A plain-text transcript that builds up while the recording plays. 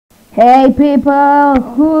Hey people,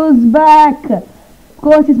 who's back? Of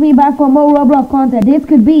course, it's me back for more Roblox content. This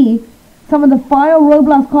could be some of the final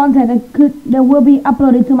Roblox content that will be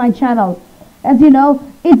uploaded to my channel. As you know,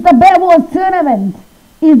 it's the Bedwars tournament.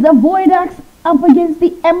 Is the Void Axe up against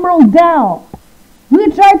the Emerald Dao?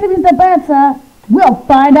 We'll try to be the better. We'll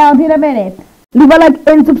find out in a minute. Leave a like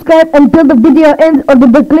and subscribe until the video ends, or the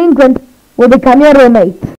delinquent will become your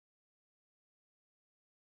roommate.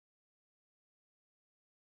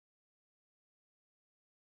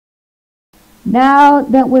 Now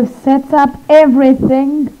that we've set up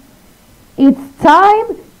everything, it's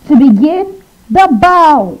time to begin the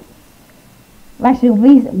bow. Actually,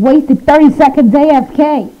 wasted 30 seconds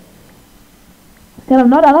AFK. Said I'm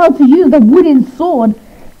not allowed to use the wooden sword.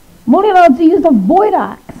 I'm only allowed to use the Void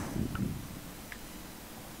Axe.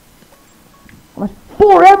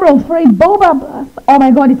 4 emeralds for a boba blast. Oh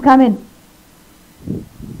my god, he's coming.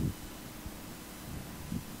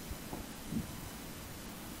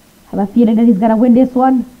 I have a feeling that he's gonna win this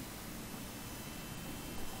one.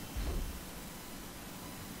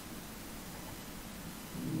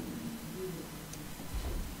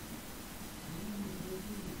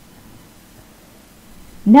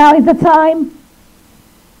 Now is the time.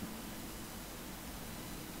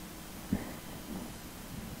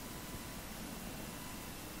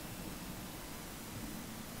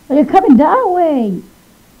 Are you coming that way?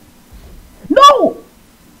 No!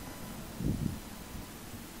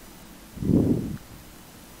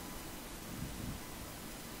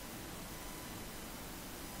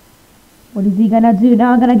 What is he gonna do?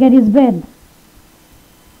 Now I'm gonna get his bed.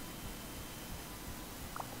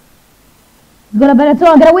 He's gonna bet it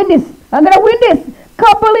all. I'm gonna win this. I'm gonna win this.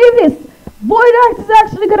 Can't believe this. Void Axe is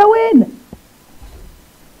actually gonna win.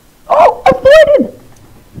 Oh, avoided.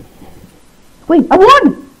 Wait, I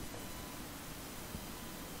won.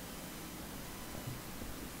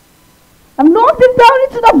 I've knocked him down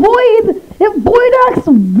into the void. And Void Axe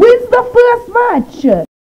wins the first match.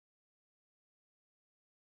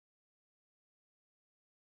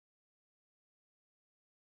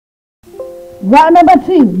 Round number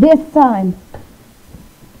 2, this time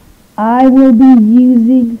I will be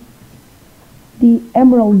using the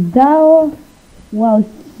Emerald Dao while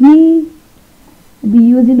he will be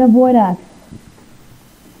using the Void Axe.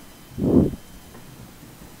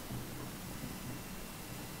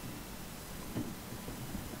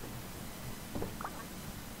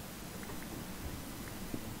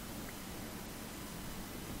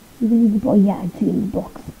 Oh yeah, I do need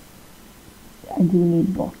blocks. I do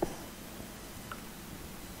need blocks.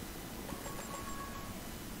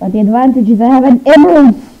 But the advantage is I have an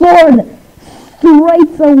emerald sword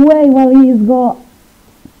straight away while he's got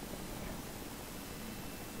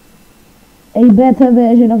a better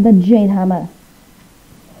version of the jade hammer.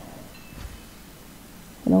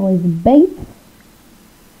 And always bait.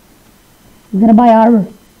 I'm gonna buy armor.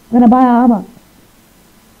 I'm gonna buy armor.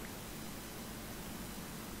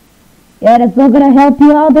 Yeah, that's not gonna help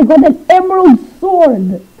you out. They got an emerald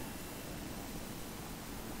sword.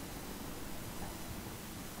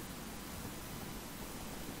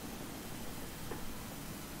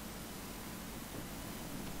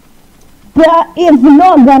 That is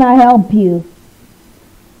not gonna help you.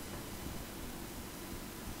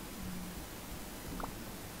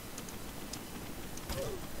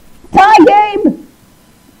 Tie game!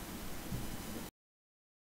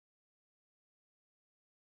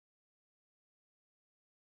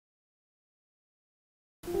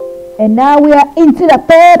 And now we are into the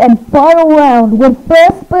third and final round, where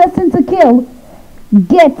first person to kill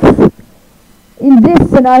gets, in this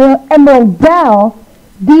scenario, Emerald Dao.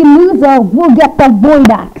 The loser will get the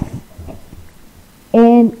Void Axe.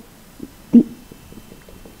 And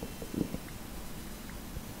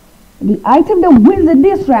the item that wins in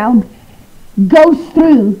this round goes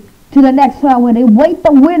through to the next round, where they wait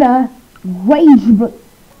the winner, and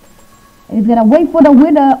it's gonna wait for the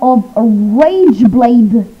winner of Rage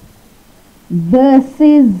Blade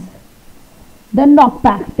versus the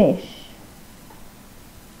Knockback Fish.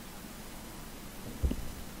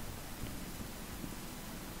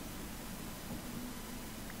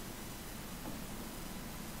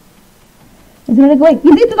 He's gonna go.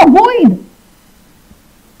 He's into the void.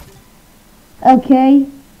 Okay.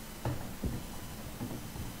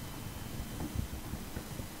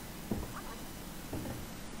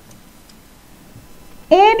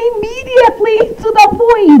 And immediately into the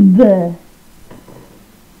void.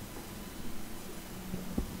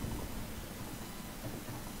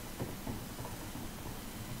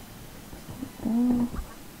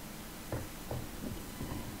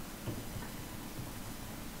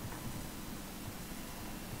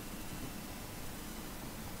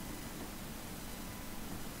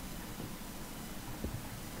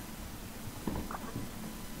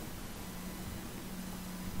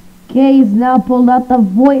 Okay, he's now pulled out the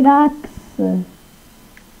void axe.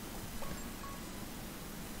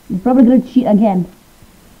 He's probably gonna cheat again.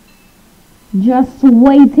 Just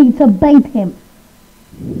waiting to bait him.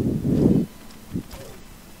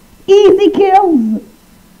 Easy kills!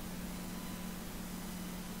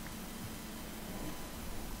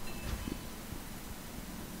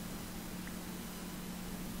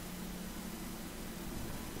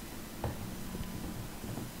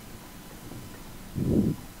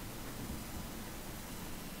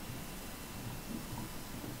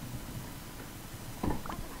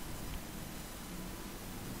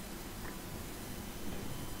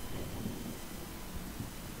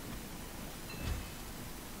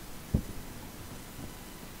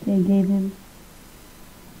 They gave him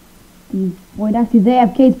the void axe. His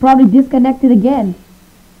AFK is probably disconnected again.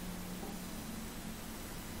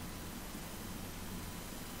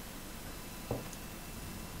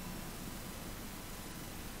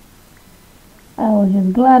 I will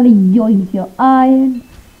just gladly yoink your iron.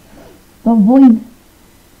 The void.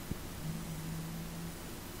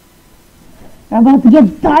 I'm about to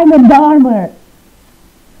get diamond armor.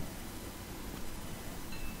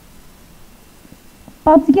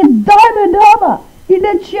 About to get diamond armor in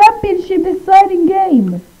the championship deciding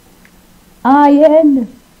game. Iron.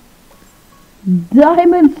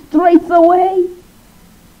 Diamond straight away.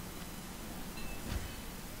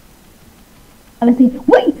 And I say,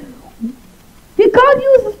 wait! You can't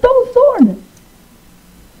use the stone sword!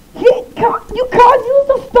 You can't use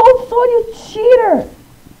the stone sword, you cheater!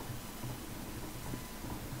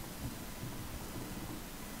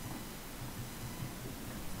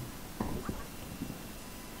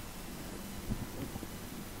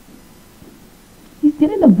 He's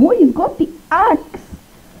still in the void, he's got the axe!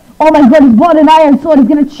 Oh my god, he's bought an iron sword, he's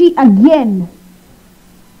gonna cheat again!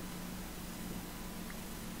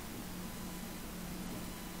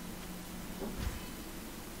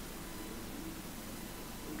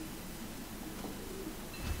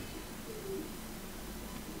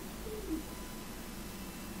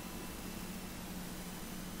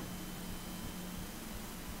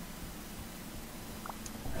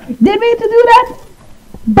 Didn't mean to do that,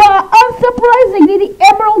 but unsurprisingly the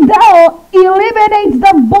Emerald Dao eliminates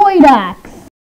the void axe.